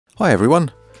Hi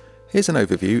everyone, here's an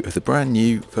overview of the brand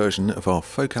new version of our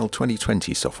FoCal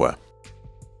 2020 software.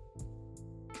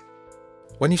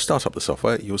 When you start up the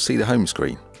software, you'll see the home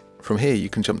screen. From here you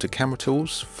can jump to Camera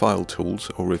Tools, File Tools,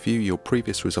 or review your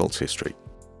previous results history.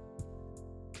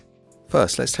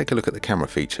 First, let's take a look at the camera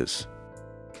features.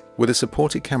 With a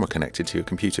supported camera connected to your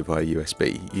computer via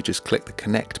USB, you just click the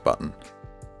Connect button.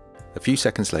 A few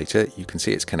seconds later, you can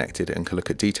see it's connected and can look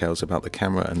at details about the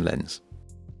camera and lens.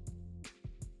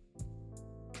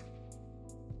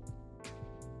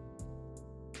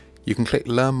 You can click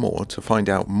Learn More to find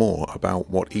out more about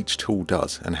what each tool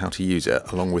does and how to use it,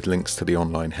 along with links to the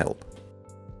online help.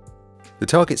 The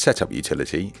Target Setup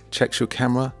utility checks your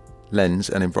camera, lens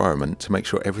and environment to make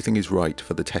sure everything is right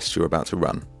for the test you're about to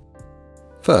run.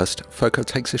 First, FoCal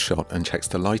takes a shot and checks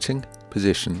the lighting,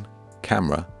 position,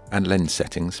 camera and lens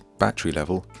settings, battery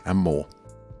level and more.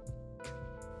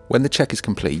 When the check is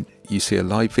complete, you see a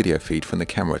live video feed from the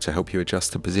camera to help you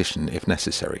adjust the position if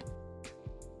necessary.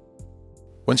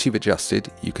 Once you've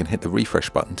adjusted, you can hit the refresh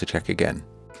button to check again.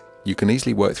 You can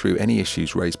easily work through any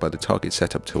issues raised by the Target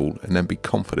Setup tool and then be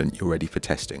confident you're ready for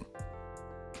testing.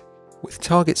 With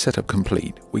Target Setup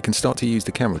complete, we can start to use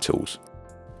the camera tools.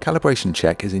 Calibration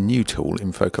Check is a new tool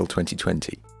in FoCal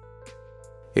 2020.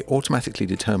 It automatically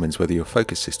determines whether your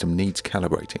focus system needs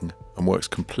calibrating and works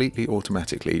completely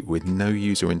automatically with no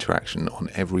user interaction on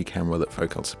every camera that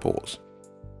FoCal supports.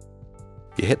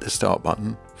 You hit the Start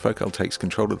button, FoCal takes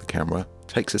control of the camera,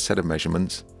 takes a set of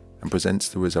measurements, and presents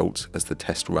the results as the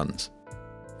test runs.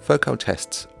 FoCal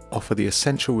tests offer the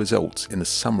essential results in the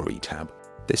Summary tab.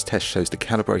 This test shows the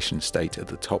calibration state at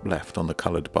the top left on the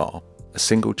coloured bar, a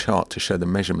single chart to show the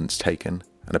measurements taken,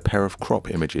 and a pair of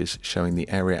crop images showing the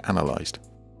area analysed.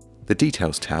 The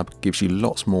Details tab gives you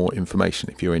lots more information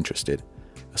if you're interested.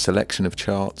 A selection of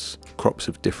charts, crops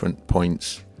of different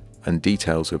points, and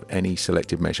details of any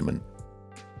selected measurement.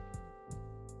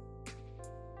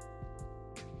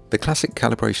 The classic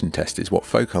calibration test is what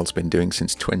FoCal's been doing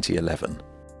since 2011.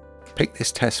 Pick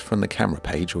this test from the camera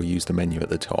page or use the menu at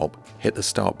the top, hit the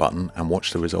Start button and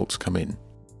watch the results come in.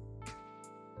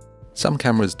 Some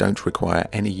cameras don't require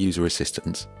any user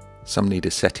assistance. Some need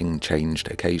a setting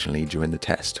changed occasionally during the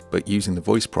test, but using the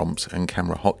voice prompts and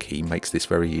camera hotkey makes this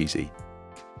very easy.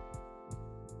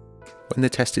 When the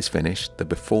test is finished, the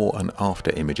before and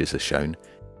after images are shown.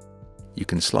 You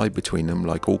can slide between them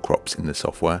like all crops in the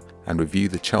software and review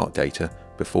the chart data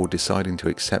before deciding to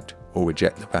accept or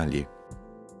reject the value.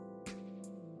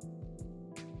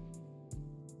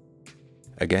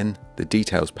 Again, the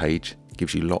Details page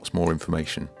gives you lots more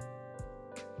information.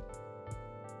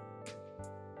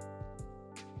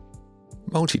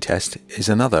 MultiTest is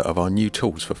another of our new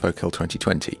tools for FoCal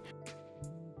 2020.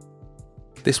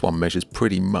 This one measures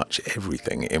pretty much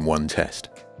everything in one test.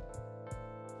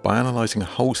 By analysing a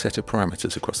whole set of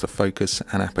parameters across the focus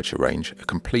and aperture range, a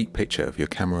complete picture of your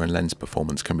camera and lens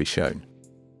performance can be shown.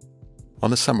 On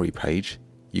the Summary page,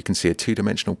 you can see a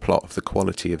two-dimensional plot of the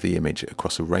quality of the image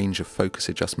across a range of focus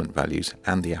adjustment values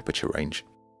and the aperture range.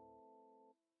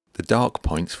 The dark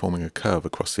points forming a curve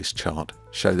across this chart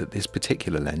show that this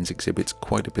particular lens exhibits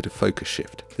quite a bit of focus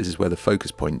shift. This is where the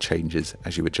focus point changes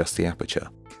as you adjust the aperture.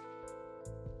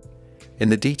 In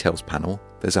the Details panel,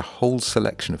 there's a whole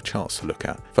selection of charts to look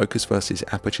at. Focus versus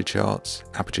aperture charts,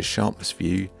 aperture sharpness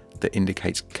view that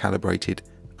indicates calibrated,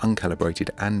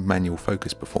 uncalibrated and manual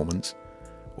focus performance,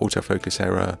 autofocus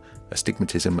error,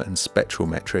 astigmatism and spectral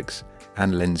metrics,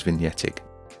 and lens vignetting.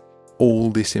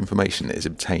 All this information is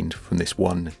obtained from this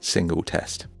one single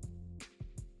test.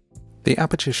 The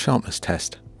aperture sharpness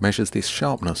test measures this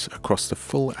sharpness across the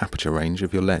full aperture range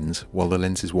of your lens while the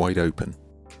lens is wide open.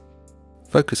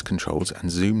 Focus controls and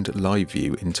zoomed live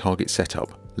view in Target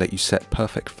Setup let you set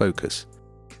perfect focus.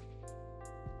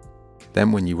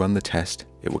 Then when you run the test,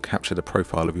 it will capture the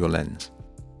profile of your lens.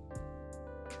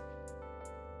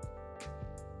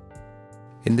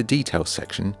 In the Details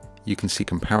section, you can see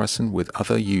comparison with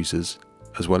other users,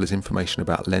 as well as information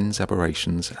about lens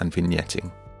aberrations and vignetting.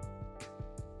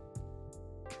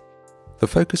 The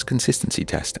Focus Consistency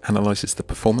test analyses the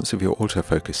performance of your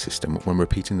autofocus system when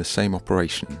repeating the same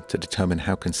operation to determine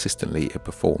how consistently it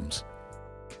performs.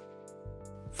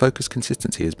 Focus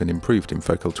consistency has been improved in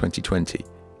FoCal 2020.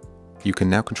 You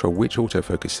can now control which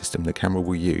autofocus system the camera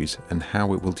will use and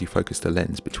how it will defocus the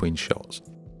lens between shots.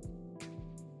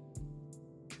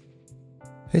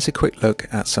 Here's a quick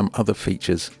look at some other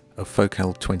features of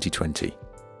FoCal 2020.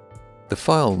 The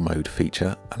File Mode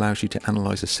feature allows you to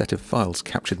analyse a set of files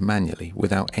captured manually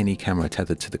without any camera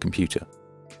tethered to the computer.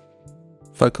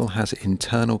 FoCal has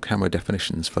internal camera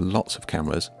definitions for lots of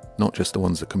cameras, not just the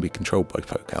ones that can be controlled by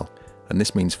FoCal, and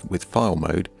this means with File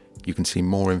Mode you can see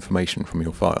more information from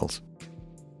your files.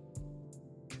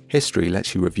 History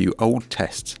lets you review old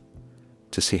tests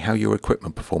to see how your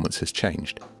equipment performance has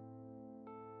changed.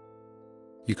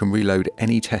 You can reload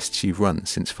any tests you've run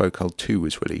since FoCal 2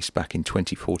 was released back in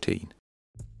 2014.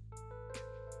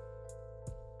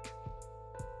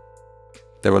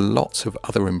 There are lots of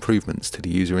other improvements to the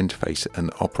user interface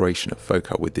and operation of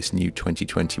FoCal with this new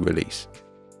 2020 release.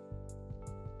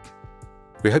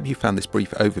 We hope you found this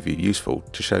brief overview useful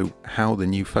to show how the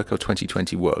new FoCal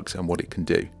 2020 works and what it can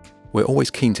do. We're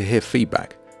always keen to hear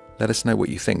feedback. Let us know what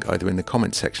you think either in the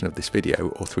comments section of this video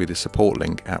or through the support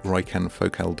link at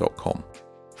reikanfocal.com.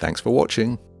 Thanks for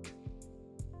watching.